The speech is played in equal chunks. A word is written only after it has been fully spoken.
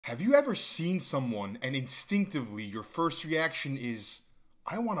Have you ever seen someone and instinctively your first reaction is,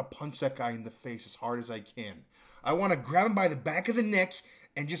 I want to punch that guy in the face as hard as I can. I want to grab him by the back of the neck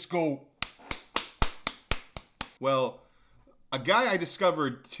and just go... Well, a guy I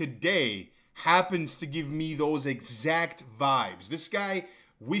discovered today happens to give me those exact vibes. This guy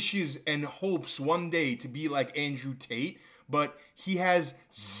wishes and hopes one day to be like Andrew Tate, but he has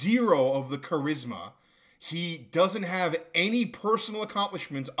zero of the charisma. He doesn't have any personal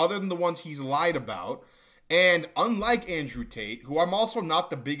accomplishments other than the ones he's lied about. And unlike Andrew Tate, who I'm also not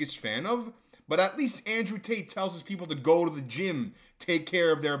the biggest fan of, but at least Andrew Tate tells his people to go to the gym, take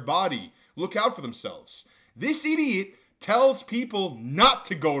care of their body, look out for themselves. This idiot tells people not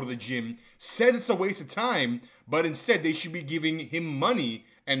to go to the gym, says it's a waste of time, but instead they should be giving him money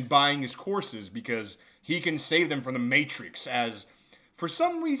and buying his courses because he can save them from the Matrix. As for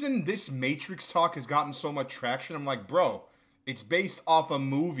some reason, this Matrix talk has gotten so much traction. I'm like, bro, it's based off a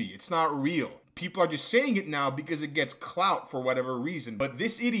movie. It's not real. People are just saying it now because it gets clout for whatever reason. But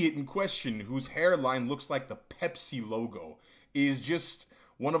this idiot in question, whose hairline looks like the Pepsi logo, is just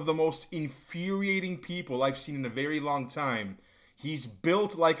one of the most infuriating people I've seen in a very long time. He's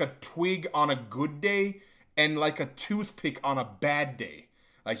built like a twig on a good day and like a toothpick on a bad day.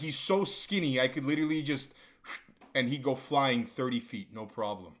 Like, he's so skinny, I could literally just... and he'd go flying 30 feet, no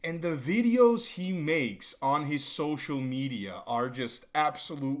problem. And the videos he makes on his social media are just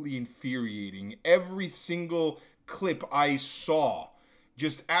absolutely infuriating. Every single clip I saw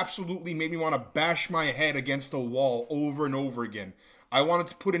just absolutely made me want to bash my head against a wall over and over again. I wanted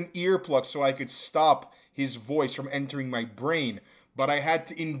to put an earplug so I could stop his voice from entering my brain, but I had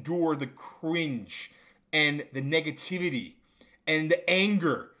to endure the cringe and the negativity and the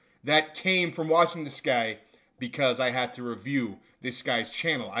anger that came from watching this guy, because I had to review this guy's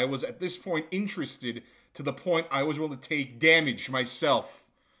channel. I was at this point interested to the point I was willing to take damage myself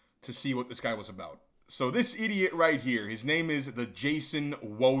to see what this guy was about. So this idiot right here, his name is the Jason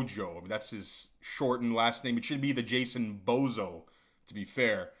Wojo. That's his shortened last name. It should be the Jason Bozo, to be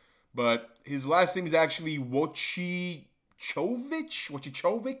fair. But his last name is actually Wochichovich?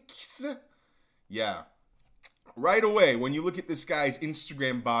 Yeah. Right away, when you look at this guy's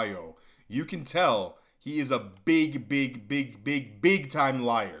Instagram bio, you can tell he is a big time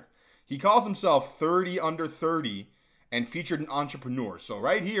liar. He calls himself 30 under 30 and featured an entrepreneur. So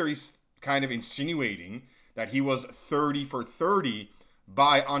right here, he's kind of insinuating that he was 30 for 30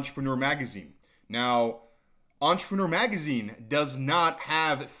 by Entrepreneur Magazine. Now, Entrepreneur Magazine does not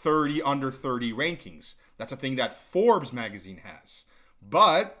have 30 under 30 rankings. That's a thing that Forbes Magazine has.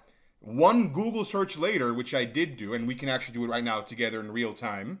 But one Google search later, which I did do, and we can actually do it right now together in real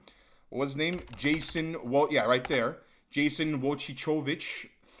time. What was his name? Jason, yeah, right there. Jason Wochichovich,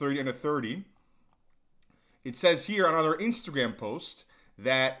 30 under 30. It says here on another Instagram post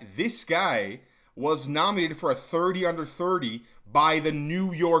that this guy was nominated for a 30 under 30 by the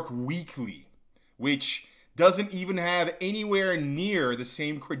New York Weekly, which doesn't even have anywhere near the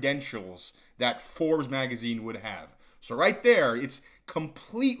same credentials that Forbes magazine would have. So right there, it's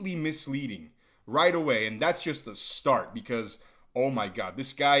completely misleading right away. And that's just the start because, oh my God,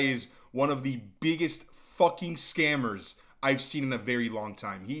 this guy is one of the biggest fucking scammers I've seen in a very long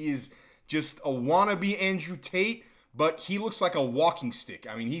time. He is just a wannabe Andrew Tate, but he looks like a walking stick.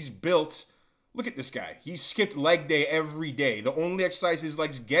 I mean, he's built... Look at this guy. He skipped leg day every day. The only exercise his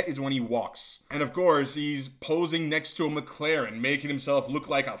legs get is when he walks. And of course, he's posing next to a McLaren, making himself look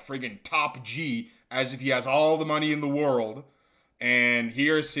like a friggin' top G, as if he has all the money in the world. And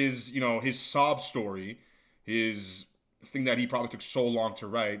here's his, his sob story, his thing that he probably took so long to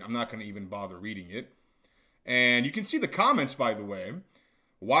write. I'm not going to even bother reading it. And you can see the comments, by the way.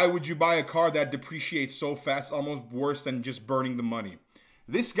 Why would you buy a car that depreciates so fast, almost worse than just burning the money?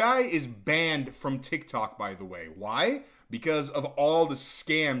 This guy is banned from TikTok, by the way. Why? Because of all the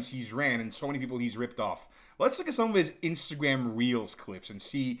scams he's ran and so many people he's ripped off. Let's look at some of his Instagram Reels clips and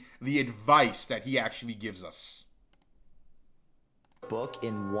see the advice that he actually gives us. Book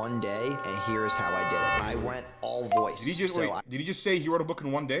in one day, and here's how I did it. I went all voice. Did he just say he wrote a book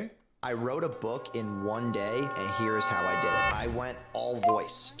in one day? I wrote a book in one day, and here's how I did it. I went all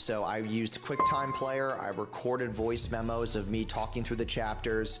voice. So I used QuickTime Player, I recorded voice memos of me talking through the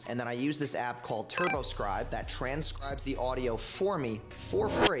chapters, and then I used this app called TurboScribe that transcribes the audio for me for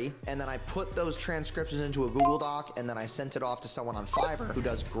free, and then I put those transcriptions into a Google Doc, and then I sent it off to someone on Fiverr who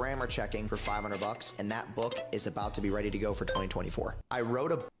does grammar checking for 500 bucks, and that book is about to be ready to go for 2024. I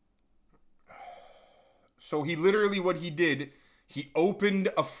wrote a... So he literally, what he did... He opened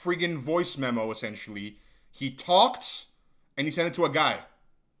a friggin' voice memo, essentially. He talked, and he sent it to a guy.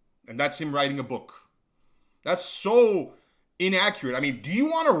 And that's him writing a book. That's so inaccurate. I mean, do you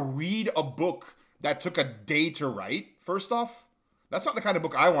want to read a book that took a day to write, first off? That's not the kind of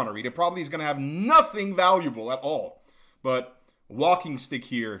book I want to read. It probably is going to have nothing valuable at all. But Walking Stick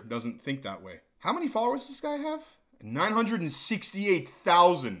here doesn't think that way. How many followers does this guy have?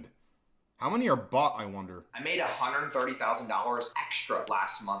 968,000. How many are bought, I wonder? I made $130,000 extra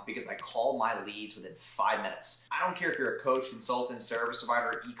last month because I called my leads within 5 minutes. I don't care if you're a coach, consultant, service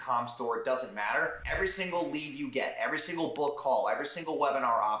provider, e-com store, it doesn't matter. Every single lead you get, every single book call, every single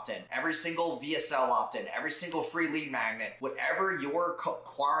webinar opt-in, every single VSL opt-in, every single free lead magnet, whatever you're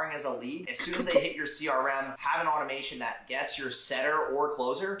acquiring as a lead, as soon as they hit your CRM, have an automation that gets your setter or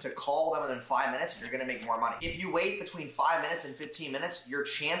closer to call them within 5 minutes, and you're gonna make more money. If you wait between 5 minutes and 15 minutes, your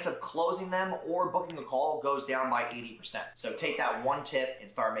chance of closing them or booking a call goes down by 80%. So take that one tip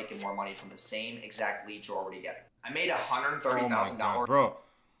and start making more money from the same exact lead you're already getting. I made $130,000. Bro.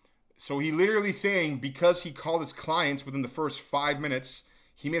 So he literally saying because he called his clients within the first 5 minutes,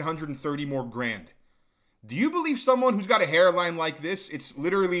 he made 130 more grand. Do you believe someone who's got a hairline like this? It's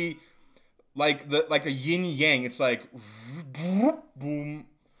literally like a yin yang. It's like boom, boom.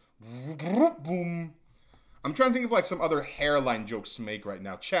 I'm trying to think of like some other hairline jokes to make right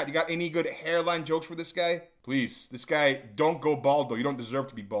now. Chat, you got any good hairline jokes for this guy? Please, this guy, don't go bald though. You don't deserve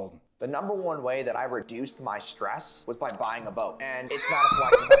to be bald. The number one way that I reduced my stress was by buying a boat. And it's not a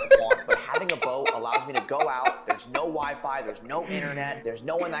flex, it's not a flaunt, but having a boat allows me to go out. There's no Wi-Fi, there's no internet, there's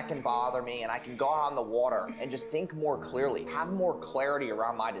no one that can bother me, and I can go out on the water and just think more clearly, have more clarity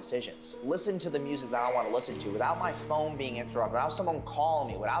around my decisions. Listen to the music that I want to listen to without my phone being interrupted, without someone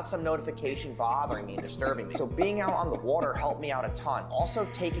calling me, without some notification bothering me and disturbing me. So being out on the water helped me out a ton. Also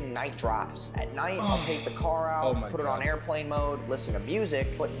taking night drives. At night, I'll take the car out, put it on airplane mode, listen to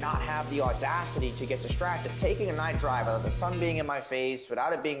music, but not have the audacity to get distracted. Taking a night drive without the sun being in my face,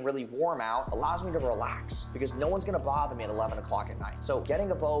 without it being really warm out, allows me to relax because no one's gonna bother me at 11 o'clock at night. So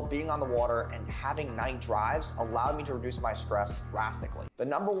getting a boat, being on the water, and having night drives allowed me to reduce my stress drastically. The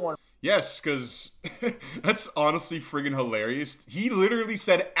number one... Yes, because that's honestly friggin' hilarious. He literally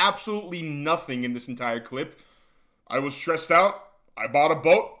said absolutely nothing in this entire clip. I was stressed out. I bought a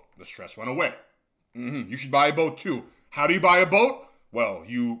boat. The stress went away. You should buy a boat too. How do you buy a boat? Well,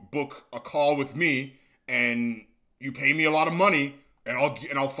 you book a call with me, and you pay me a lot of money, and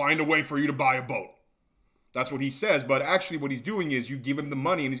I'll find a way for you to buy a boat. That's what he says, but actually what he's doing is you give him the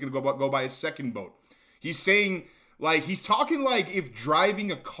money, and he's going to go buy a second boat. He's saying, like, he's talking like if driving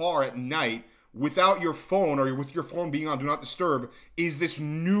a car at night without your phone or with your phone being on Do Not Disturb is this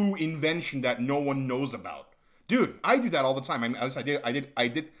new invention that no one knows about. Dude, I do that all the time. I mean, at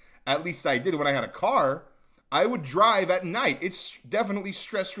least I did when I had a car. I would drive at night. It's definitely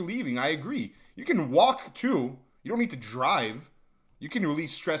stress relieving. I agree. You can walk too. You don't need to drive. You can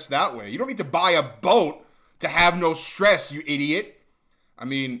release stress that way. You don't need to buy a boat to have no stress, you idiot. I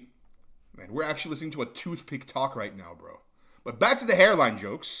mean, man, we're actually listening to a toothpick talk right now, bro. But back to the hairline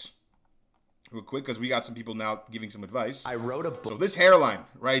jokes. Real quick, because we got some people now giving some advice. I wrote a book. So this hairline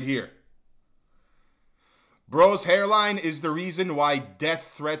right here. Bro's hairline is the reason why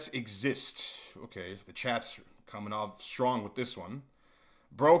death threats exist. Okay, the chat's coming off strong with this one.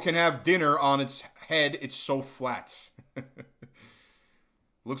 Bro can have dinner on its head, it's so flat.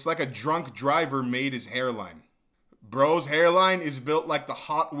 Looks like a drunk driver made his hairline. Bro's hairline is built like the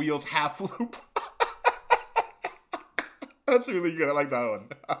Hot Wheels half loop. That's really good, I like that one.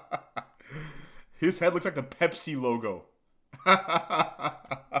 His head looks like the Pepsi logo.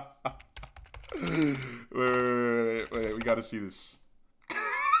 Wait, we gotta see this.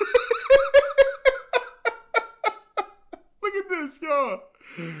 Look at this, yo.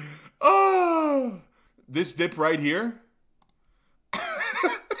 Oh, this dip right here.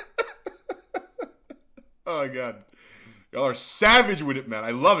 Oh my god, y'all are savage with it, man.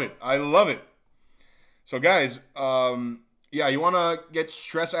 I love it. I love it. So guys, yeah, you want to get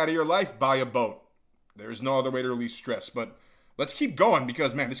stress out of your life? Buy a boat. There's no other way to release stress. But let's keep going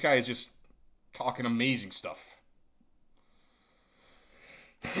because, man, this guy is just talking amazing stuff.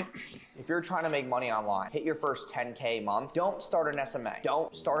 If you're trying to make money online, hit your first 10K a month, don't start an SMA.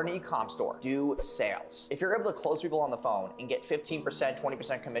 Don't start an e-com store. Do sales. If you're able to close people on the phone and get 15%,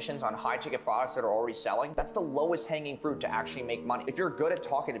 20% commissions on high-ticket products that are already selling, that's the lowest hanging fruit to actually make money. If you're good at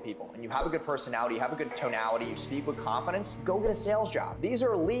talking to people and you have a good personality, you have a good tonality, you speak with confidence, go get a sales job. These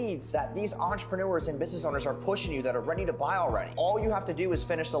are leads that these entrepreneurs and business owners are pushing you that are ready to buy already. All you have to do is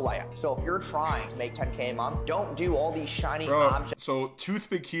finish the layup. So if you're trying to make 10K a month, don't do all these shiny objects. So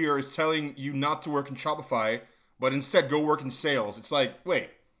Toothpick here is telling you not to work in Shopify, but instead go work in sales. It's like, wait,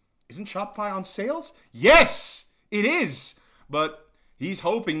 isn't Shopify on sales? Yes, it is. But he's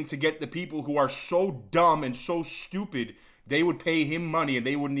hoping to get the people who are so dumb and so stupid they would pay him money and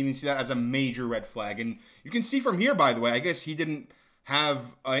they wouldn't even see that as a major red flag. And you can see from here, by the way, I guess he didn't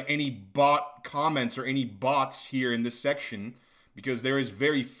have any bot comments or any bots here in this section because there is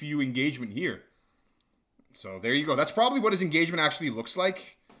very few engagement here. So there you go. That's probably what his engagement actually looks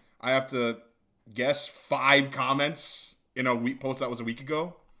like. I have to guess 5 comments in a post that was a week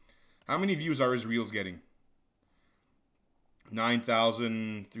ago. How many views are his reels getting?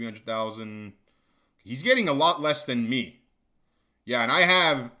 9,000, 300,000. He's getting a lot less than me. Yeah, and I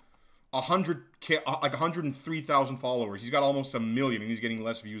have 100K, like 103,000 followers. He's got almost 1 million, and he's getting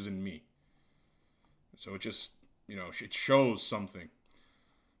less views than me. So it just, you know, it shows something.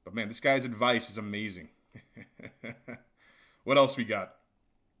 But man, this guy's advice is amazing. What else we got?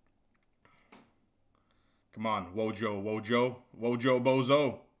 Come on, Wojo,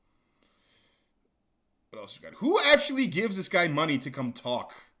 Bozo. What else we got? Who actually gives this guy money to come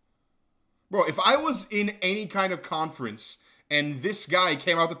talk? Bro, if I was in any kind of conference and this guy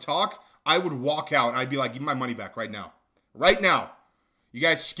came out to talk, I would walk out. I'd be like, give me my money back right now. Right now. You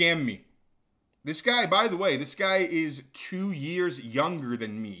guys scammed me. This guy, by the way, this guy is 2 years younger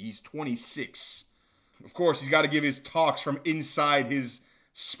than me. He's 26. Of course, he's got to give his talks from inside his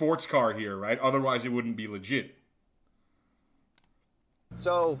sports car here, right? Otherwise, it wouldn't be legit.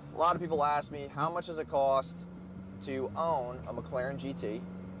 So, a lot of people ask me, how much does it cost to own a McLaren GT?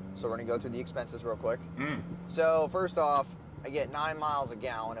 So we're going to go through the expenses real quick. So, first off, I get 9 miles a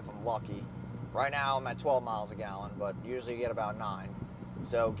gallon if I'm lucky. Right now, I'm at 12 miles a gallon, but usually get about 9.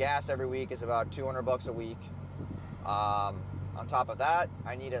 So, gas every week is about $200 a week. On top of that,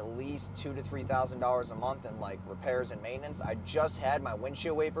 I need at least $2,000 to $3,000 a month in like repairs and maintenance. I just had my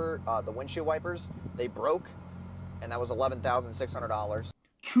windshield wiper, the windshield wipers, they broke, and that was $11,600.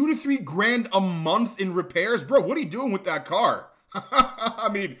 2 to 3 grand a month in repairs? Bro, what are you doing with that car? I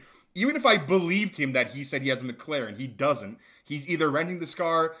mean, even if I believed him that he said he has a McLaren, he doesn't. He's either renting this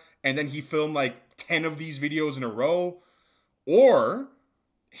car and then he filmed like 10 of these videos in a row, or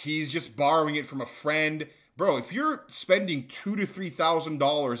he's just borrowing it from a friend. Bro, if you're spending $2,000 to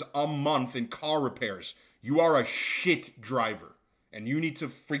 $3,000 a month in car repairs, you are a shit driver. And you need to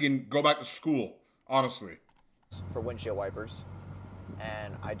friggin' go back to school, honestly. For windshield wipers.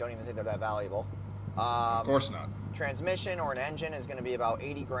 And I don't even think they're that valuable. Of course not. Transmission or an engine is going to be about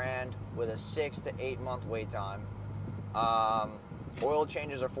 80 grand with a 6 to 8 month wait time. Oil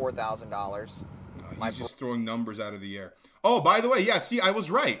changes are $4,000. He's just throwing numbers out of the air. Oh, by the way, yeah, see, I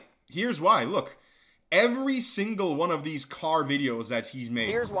was right. Here's why. Look, every single one of these car videos that he's made,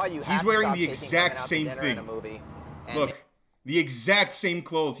 here's why you have he's wearing to the exact same thing. Look, the exact same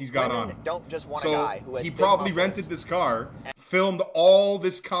clothes he's got on. Don't just want a guy who has he probably rented this car, filmed all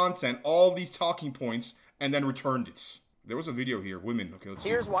this content, all these talking points, and then returned it. There was a video here, women. Okay, let's see.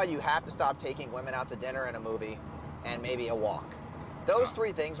 Here's why you have to stop taking women out to dinner and a movie, and maybe a walk. Those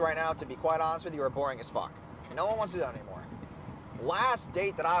 3 things right now, to be quite honest with you, are boring as fuck. No one wants to do that anymore. Last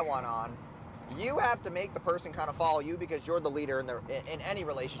date that I went on, you have to make the person kind of follow you because you're the leader in any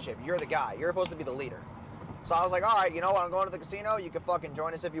relationship. You're the guy. You're supposed to be the leader. So I was like, all right, you know what? I'm going to the casino. You can fucking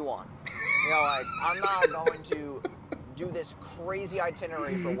join us if you want. You know, like, I'm not going to do this crazy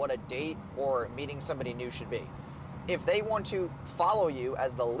itinerary for what a date or meeting somebody new should be. If they want to follow you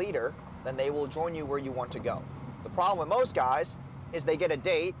as the leader, then they will join you where you want to go. The problem with most guys is they get a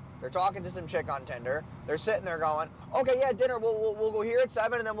date, they're talking to some chick on Tinder, they're sitting there going, okay, yeah, dinner, we'll go here at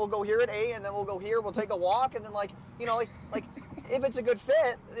 7, and then we'll go here at 8, and then we'll go here, we'll take a walk, and then like, you know, like if it's a good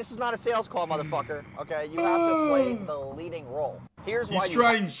fit, this is not a sales call, motherfucker, okay? You have to play the leading role. Here's why he's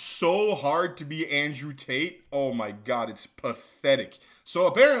trying so hard to be Andrew Tate. Oh my God, it's pathetic. So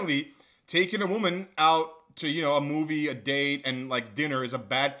apparently, taking a woman out to, you know, a movie, a date, and like dinner is a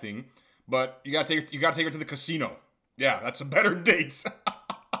bad thing, but you gotta take her to the casino. Yeah, that's a better date.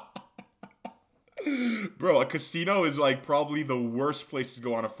 Bro, a casino is like probably the worst place to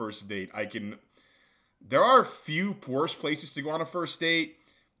go on a first date. There are a few worse places to go on a first date.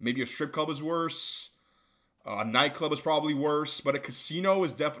 Maybe a strip club is worse. A nightclub is probably worse. But a casino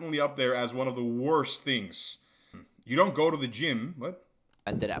is definitely up there as one of the worst things. You don't go to the gym. What?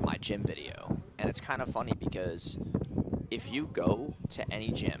 Ended at my gym video. And it's kind of funny because if you go to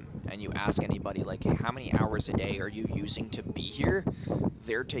any gym and you ask anybody, like, hey, how many hours a day are you using to be here?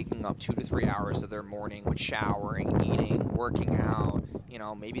 They're taking up 2 to 3 hours of their morning with showering, eating, working out. You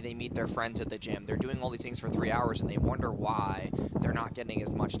know, maybe they meet their friends at the gym. They're doing all these things for 3 hours, and they wonder why they're not getting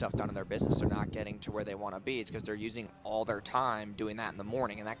as much stuff done in their business. They're not getting to where they want to be. It's because they're using all their time doing that in the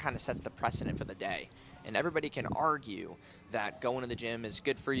morning, and that kind of sets the precedent for the day. And everybody can argue that going to the gym is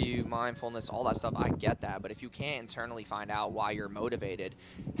good for you, mindfulness, all that stuff. I get that. But if you can't internally find out why you're motivated,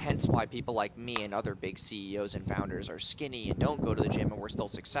 hence why people like me and other big CEOs and founders are skinny and don't go to the gym and we're still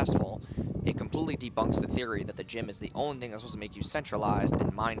successful, it completely debunks the theory that the gym is the only thing that's supposed to make you centralized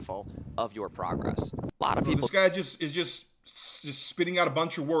and mindful of your progress. A lot of people... This guy is just spitting out a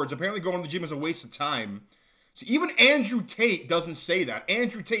bunch of words. Apparently going to the gym is a waste of time. So even Andrew Tate doesn't say that.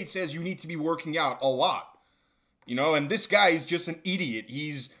 Andrew Tate says you need to be working out a lot. You know, and this guy is just an idiot.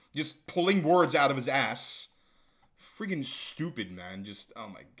 He's just pulling words out of his ass. Freaking stupid, man. Just, oh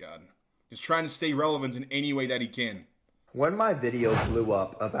my God. Just trying to stay relevant in any way that he can. When my video blew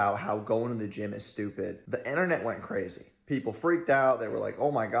up about how going to the gym is stupid, the internet went crazy. People freaked out. They were like,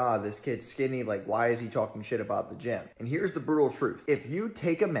 oh my God, this kid's skinny. Like, why is he talking shit about the gym? And here's the brutal truth. If you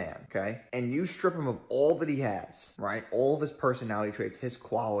take a man, okay, and you strip him of all that he has, right? All of his personality traits, his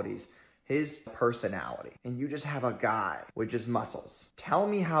qualities, his personality, and you just have a guy with just muscles. Tell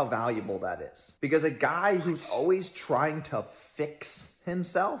me how valuable that is. Because a guy who's always trying to fix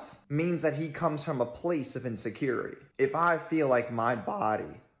himself means that he comes from a place of insecurity. If I feel like my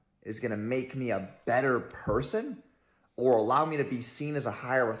body is gonna make me a better person or allow me to be seen as a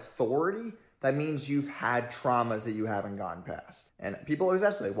higher authority, that means you've had traumas that you haven't gone past. And people always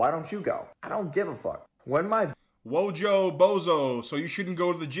ask me, why don't you go? I don't give a fuck. When my Wojo Bozo, so you shouldn't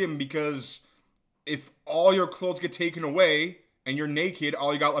go to the gym because if all your clothes get taken away and you're naked,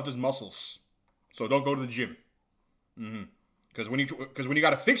 all you got left is muscles. So don't go to the gym. Because when you got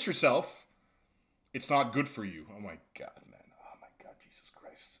to fix yourself, it's not good for you. Oh my God, man. Oh my God, Jesus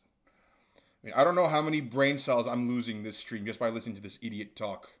Christ. I mean, I don't know how many brain cells I'm losing this stream just by listening to this idiot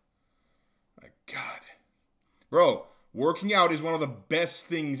talk. My God. Bro, working out is one of the best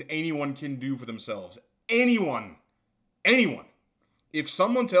things anyone can do for themselves. Anyone. If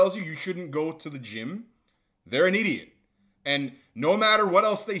someone tells you you shouldn't go to the gym, they're an idiot. And no matter what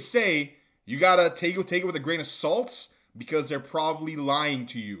else they say, you gotta take it with a grain of salt because they're probably lying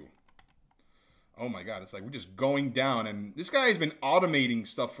to you. Oh my God, it's like we're just going down. And this guy has been automating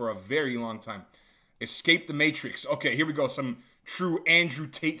stuff for a very long time. Escape the Matrix. Okay, here we go. Some true Andrew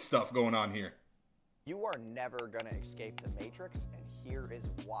Tate stuff going on here. You are never going to escape the Matrix, and here is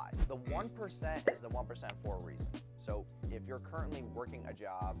why. The 1% is the 1% for a reason. So if you're currently working a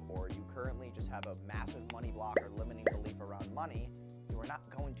job or you currently just have a massive money block or limiting belief around money, you are not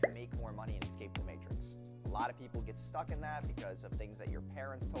going to make more money and escape the Matrix. A lot of people get stuck in that because of things that your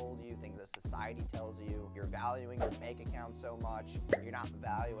parents told you, things that society tells you. You're valuing your bank account so much, you're not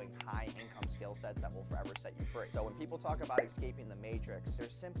valuing high income skill sets that will forever set you free. So when people talk about escaping the Matrix, they're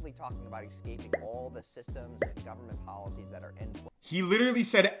simply talking about escaping all the systems and government policies that are in place. He literally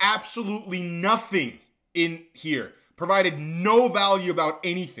said absolutely nothing in here. Provided no value about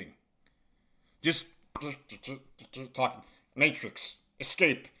anything. Just talking. Matrix.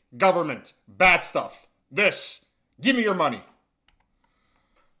 Escape. Government. Bad stuff. This. Give me your money.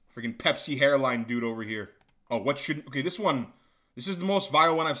 Freaking Pepsi hairline dude over here. Oh, what should... Okay, this one. This is the most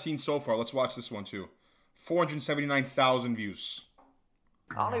viral one I've seen so far. Let's watch this one, too. 479,000 views.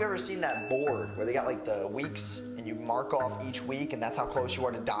 I don't know if you've ever seen that board where they got like the weeks and you mark off each week and that's how close you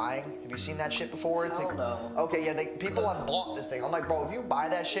are to dying. Have you seen that shit before? It's like, no. Okay, yeah, people have bought this thing. I'm like, bro, if you buy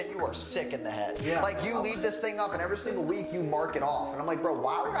that shit, you are sick in the head. Yeah. Like, you leave this thing up and every single week you mark it off. And I'm like, bro,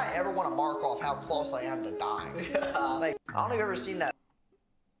 why would I ever want to mark off how close I am to dying? Yeah. Like, I don't know if you've ever seen that.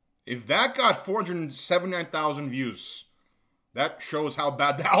 If that got 479,000 views, that shows how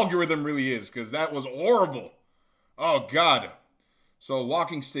bad the algorithm really is, because that was horrible. Oh, God. So,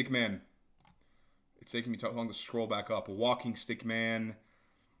 Walking Stick Man. It's taking me too long to scroll back up. Walking Stick Man.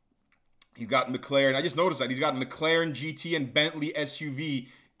 He's got McLaren. I just noticed that. He's got McLaren GT and Bentley SUV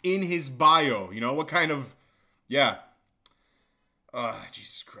in his bio. You know, what kind of... Yeah.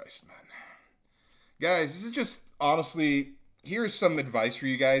 Jesus Christ, man. Guys, this is just, honestly... Here's some advice for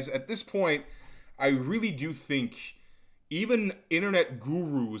you guys. At this point, I really do think even internet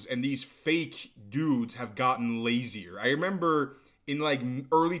gurus and these fake dudes have gotten lazier. I remember... in like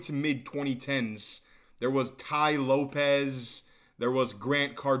early to mid 2010s, there was Ty Lopez, there was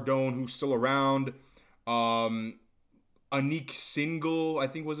Grant Cardone, who's still around, Anik Single, I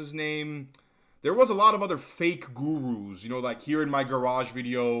think was his name. There was a lot of other fake gurus, you know, like Here in My Garage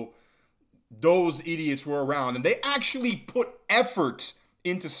video. Those idiots were around, and they actually put effort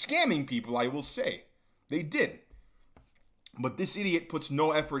into scamming people, I will say. They did. But this idiot puts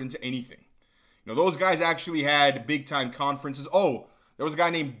no effort into anything. You know, those guys actually had big-time conferences. Oh, there was a guy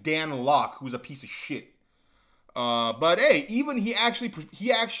named Dan Locke who was a piece of shit. But hey, even he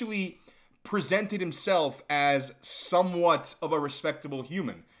actually presented himself as somewhat of a respectable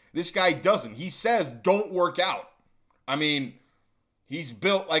human. This guy doesn't. He says, don't work out. I mean, he's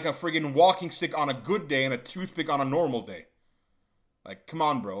built like a friggin' walking stick on a good day and a toothpick on a normal day. Like, come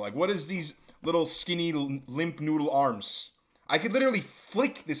on, bro. Like, what is these little skinny, limp noodle arms? I could literally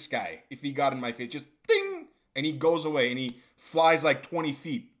flick this guy if he got in my face. Just ding! And he goes away and he flies like 20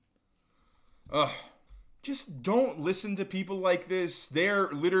 feet. Ugh. Just don't listen to people like this. They're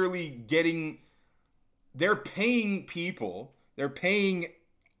literally getting... They're paying people. They're paying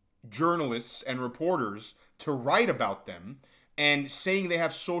journalists and reporters to write about them and saying they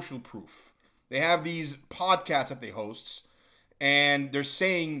have social proof. They have these podcasts that they host, and they're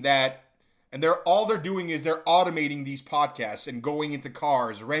saying that, and all they're doing is they're automating these podcasts and going into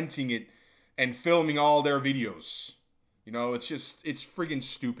cars, renting it, and filming all their videos. You know, it's friggin'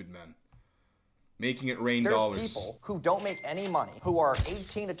 stupid, man. Making it rain dollars. There's people who don't make any money, who are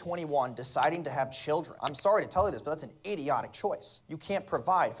 18 to 21, deciding to have children. I'm sorry to tell you this, but that's an idiotic choice. You can't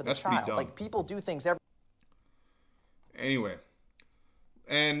provide for the child. Like, people do things every... Anyway.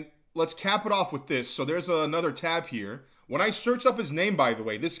 And let's cap it off with this. So there's another tab here. When I searched up his name, by the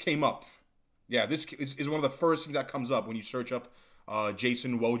way, this came up. Yeah, this is one of the first things that comes up when you search up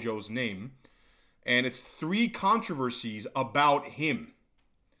Jason Wojo's name. And it's 3 controversies about him.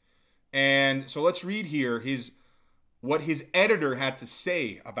 And so let's read here what his editor had to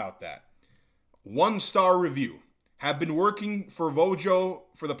say about that. 1-star review. Have been working for Wojo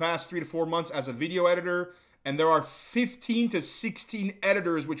for the past 3 to 4 months as a video editor, and there are 15 to 16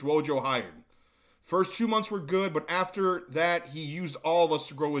 editors which Wojo hired. First 2 months were good, but after that, he used all of us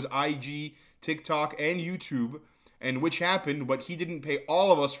to grow his IG, TikTok, and YouTube, and which happened, but he didn't pay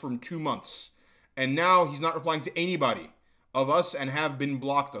all of us from 2 months. And now he's not replying to anybody of us and have been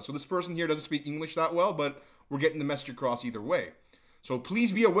blocked us. So this person here doesn't speak English that well, but we're getting the message across either way. So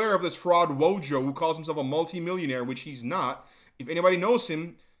please be aware of this fraud Wojo who calls himself a multi-millionaire, which he's not. If anybody knows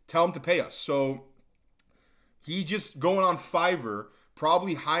him, tell him to pay us. So he just going on Fiverr,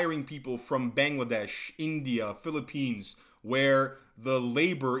 probably hiring people from Bangladesh, India, Philippines, where the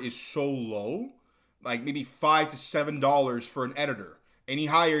labor is so low, like maybe $5 to $7 for an editor. And he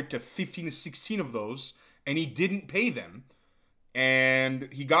hired to 15 to 16 of those, and he didn't pay them. And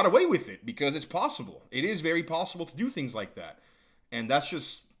he got away with it because it's possible. It is very possible to do things like that. And that's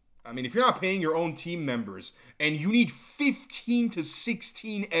just, I mean, if you're not paying your own team members and you need 15 to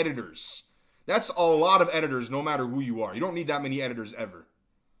 16 editors, that's a lot of editors no matter who you are. You don't need that many editors ever.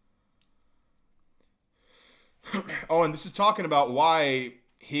 Oh, and this is talking about why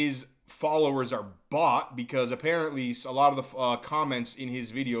his followers are bought, because apparently a lot of the comments in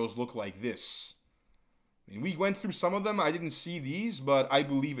his videos look like this. And we went through some of them. I didn't see these, but I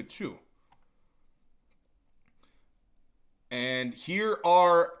believe it too. And here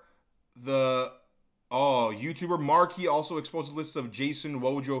are the... Oh, YouTuber Marky also exposed a list of Jason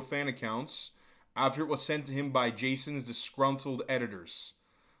Wojo fan accounts after it was sent to him by Jason's disgruntled editors.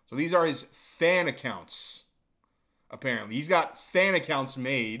 So these are his fan accounts, apparently. He's got fan accounts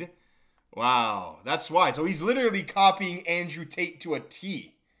made. Wow, that's why. So he's literally copying Andrew Tate to a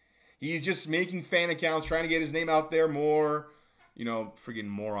T. He's just making fan accounts, trying to get his name out there more. You know, friggin'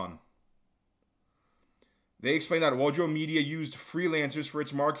 moron. They explained that Wojo Media used freelancers for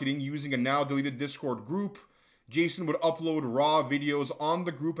its marketing using a now deleted Discord group. Jason would upload raw videos on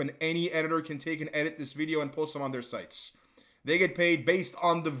the group, and any editor can take and edit this video and post them on their sites. They get paid based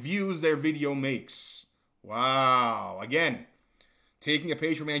on the views their video makes. Wow. Again, taking a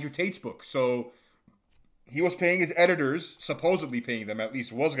page from Andrew Tate's book. So he was paying his editors, supposedly paying them, at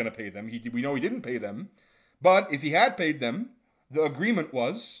least was going to pay them. We know he didn't pay them. But if he had paid them, the agreement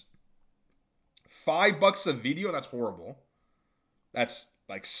was $5 a video. That's horrible. That's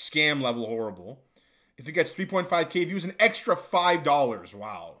like scam level horrible. If it gets 3.5K views, an extra $5.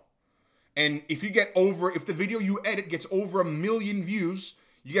 Wow. And if the video you edit gets over 1 million views,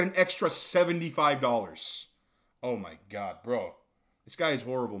 you get an extra $75. Oh my God, bro. This guy is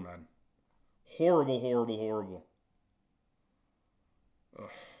horrible, man. Horrible, horrible, horrible. Ugh.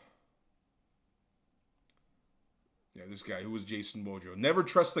 Yeah, this guy, who was Jason Wojo. Never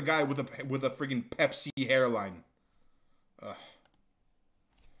trust the guy with a friggin' Pepsi hairline. Ugh.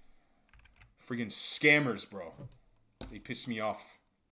 Friggin' scammers, bro. They piss me off.